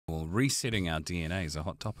resetting our DNA is a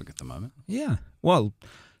hot topic at the moment. Yeah. Well,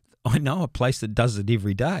 I know a place that does it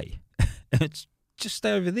every day. It's just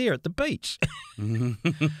over there at the beach.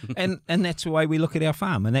 and that's the way we look at our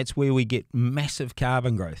farm, and that's where we get massive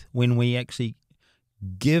carbon growth, when we actually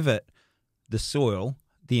give it the soil,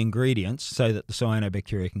 the ingredients, so that the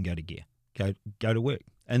cyanobacteria can go to work.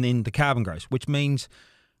 And then the carbon grows, which means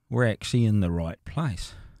we're actually in the right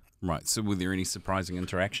place. Right. So were there any surprising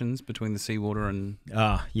interactions between the seawater and...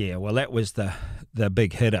 Yeah. Well, that was the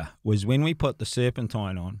big hitter, was when we put the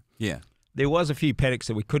serpentine on. Yeah. There was a few paddocks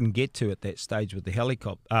that we couldn't get to at that stage with the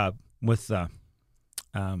helicopter, with the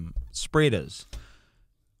spreaders,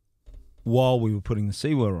 while we were putting the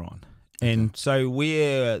seawater on. And so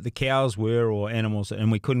where the cows were or animals,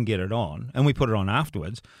 and we couldn't get it on, and we put it on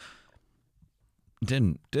afterwards,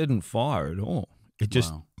 didn't fire at all. It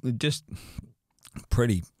just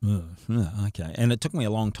pretty okay. And it took me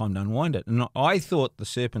a long time to unwind it. And I thought the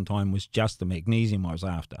serpentine was just the magnesium I was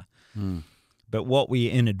after. But what we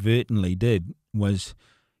inadvertently did was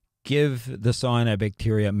give the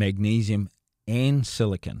cyanobacteria magnesium and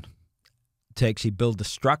silicon to actually build the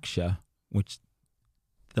structure which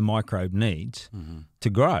the microbe needs to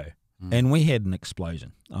grow. And we had an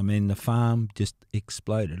explosion. I mean, the farm just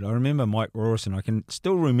exploded. I remember Mike Rawson. I can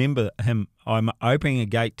still remember him. I'm opening a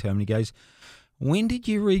gate to him, and he goes, "When did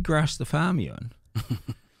you regrass the farm, Ewan?"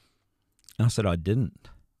 I said, "I didn't."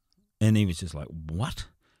 And he was just like, "What?"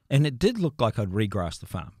 And it did look like I'd regrassed the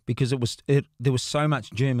farm, because there was so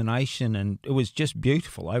much germination, and it was just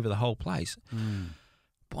beautiful over the whole place.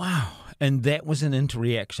 Wow. And that was an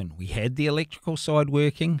interreaction. We had the electrical side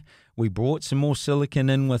working. We brought some more silicon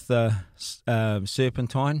in with the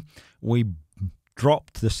serpentine. We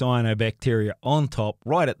dropped the cyanobacteria on top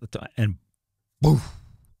right at the time, and boof,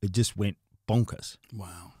 it just went bonkers.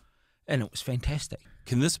 Wow. And it was fantastic.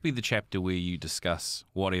 Can this be the chapter where you discuss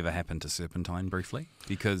whatever happened to serpentine briefly?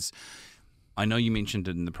 Because I know you mentioned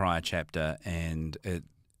it in the prior chapter, and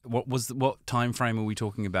what time frame are we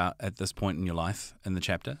talking about at this point in your life in the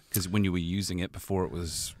chapter? Because when you were using it before it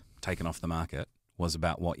was taken off the market was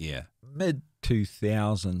about what year?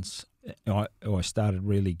 Mid-2000s. I started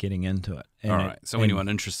really getting into it. All right. So anyone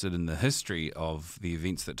interested in the history of the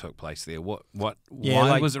events that took place there,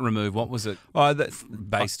 why was it removed? What was it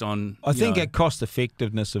based on? I think a cost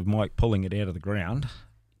effectiveness of Mike pulling it out of the ground,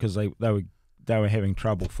 because they were having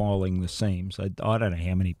trouble filing the seams. I don't know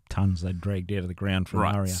how many tons they dragged out of the ground from the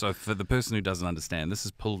area. So for the person who doesn't understand, this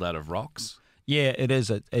is pulled out of rocks? Yeah, it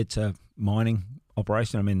is. It's a mining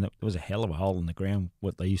operation. I mean, there was a hell of a hole in the ground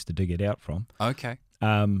what they used to dig it out from. Okay.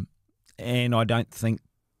 And I don't think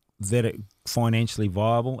that it financially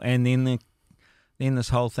viable. And then this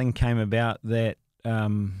whole thing came about that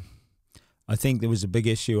I think there was a big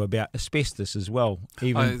issue about asbestos as well.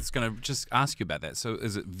 I was going to just ask you about that. So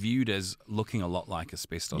is it viewed as looking a lot like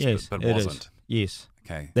asbestos, yes, but wasn't? Yes.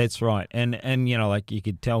 Okay. That's right. And like you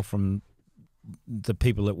could tell from the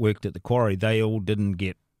people that worked at the quarry, they all didn't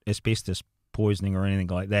get asbestos poisoning or anything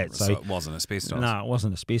like that. So it wasn't asbestos? No, it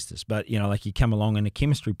wasn't asbestos. But, like you come along in a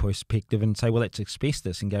chemistry perspective and say, well, that's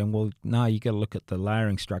asbestos, and going, well, no, you got to look at the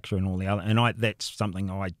layering structure and all the other. And that's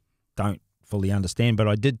something I don't fully understand, but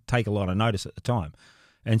I did take a lot of notice at the time,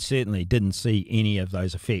 and certainly didn't see any of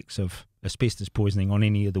those effects of asbestos poisoning on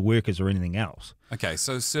any of the workers or anything else. Okay,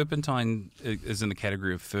 so serpentine is in the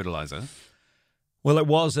category of fertilizer. Well, it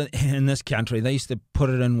was in this country. They used to put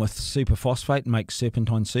it in with superphosphate and make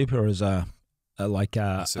serpentine super as a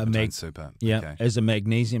super. Yeah, okay. As a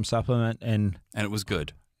magnesium supplement, and it was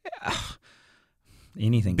good.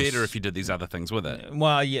 Anything better if you did these other things with it.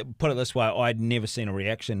 Well, yeah. Put it this way: I'd never seen a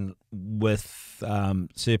reaction with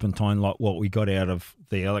serpentine like what we got out of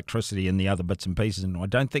the electricity and the other bits and pieces, and I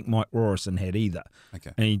don't think Mike Rawson had either.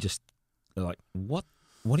 Okay, and he just like, what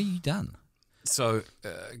have you done? So,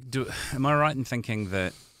 am I right in thinking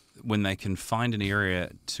that when they can find an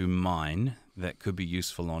area to mine that could be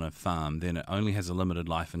useful on a farm, then it only has a limited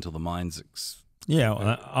life until the mine's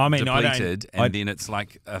depleted, then it's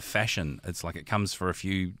like a fashion. It's like it comes for a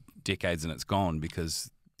few decades and it's gone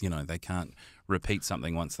because they can't repeat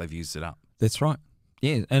something once they've used it up. That's right.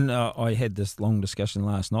 Yeah, and I had this long discussion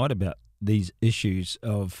last night about these issues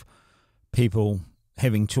of people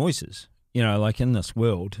having choices. Like in this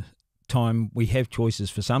world, we have choices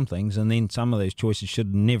for some things, and then some of those choices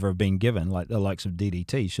should never have been given, like the likes of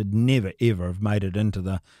DDT should never ever have made it into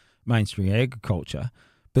the mainstream agriculture,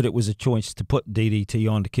 but it was a choice to put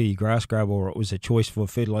DDT on to kill your grass grub, or it was a choice for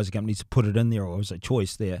fertilizer companies to put it in there, or it was a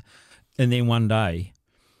choice there. And then one day,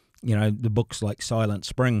 the books like Silent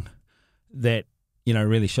Spring that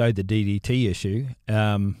really showed the DDT issue,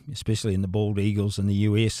 especially in the bald eagles in the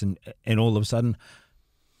US, and all of a sudden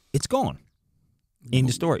it's gone. End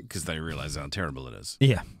of story. Because they realise how terrible it is.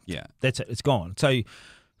 Yeah. Yeah. That's it. It's gone. So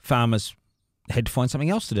farmers had to find something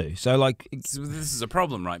else to do. So So this is a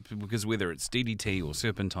problem, right? Because whether it's DDT or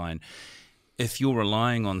serpentine, if you're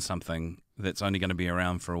relying on something that's only going to be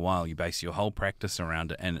around for a while, you base your whole practice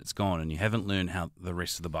around it and it's gone, and you haven't learned how the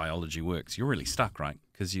rest of the biology works, you're really stuck, right?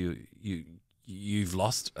 Because you've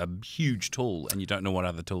lost a huge tool and you don't know what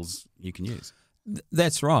other tools you can use.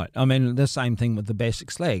 That's right. I mean, the same thing with the basic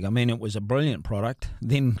slag. I mean, it was a brilliant product.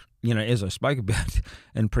 Then, as I spoke about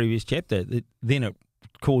in previous chapter, then it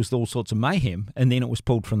caused all sorts of mayhem, and then it was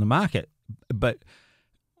pulled from the market. But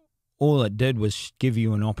all it did was give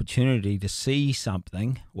you an opportunity to see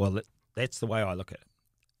something. Well, that's the way I look at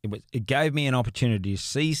it. It gave me an opportunity to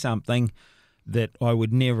see something that I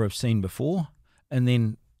would never have seen before, and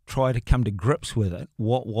then try to come to grips with it.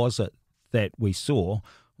 What was it that we saw?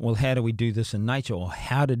 Well, how do we do this in nature? Or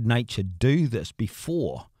how did nature do this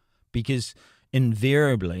before? Because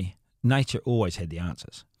invariably, nature always had the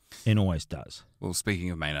answers and always does. Well, speaking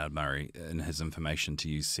of Maynard Murray and his information to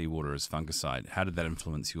use seawater as fungicide, how did that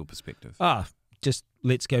influence your perspective? Just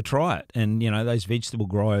let's go try it. And, those vegetable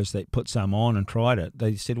growers that put some on and tried it,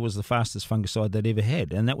 they said it was the fastest fungicide they'd ever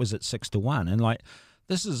had. And that was at 6-1. And,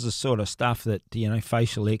 this is the sort of stuff that,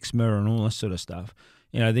 facial eczema and all this sort of stuff.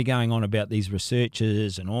 They're going on about these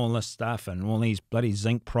researchers and all this stuff and all these bloody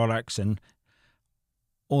zinc products and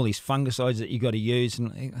all these fungicides that you got to use.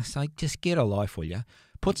 And I say, just get a life, will you?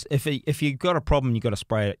 If you've got a problem, you've got to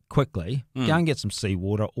spray it quickly. Go and get some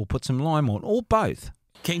seawater or put some lime on, or both.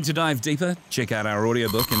 Keen to dive deeper? Check out our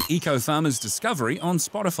audiobook and EcoFarmer's Discovery on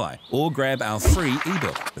Spotify, or grab our free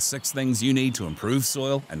ebook, The 6 Things You Need to Improve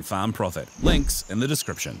Soil and Farm Profit. Links in the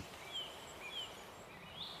description.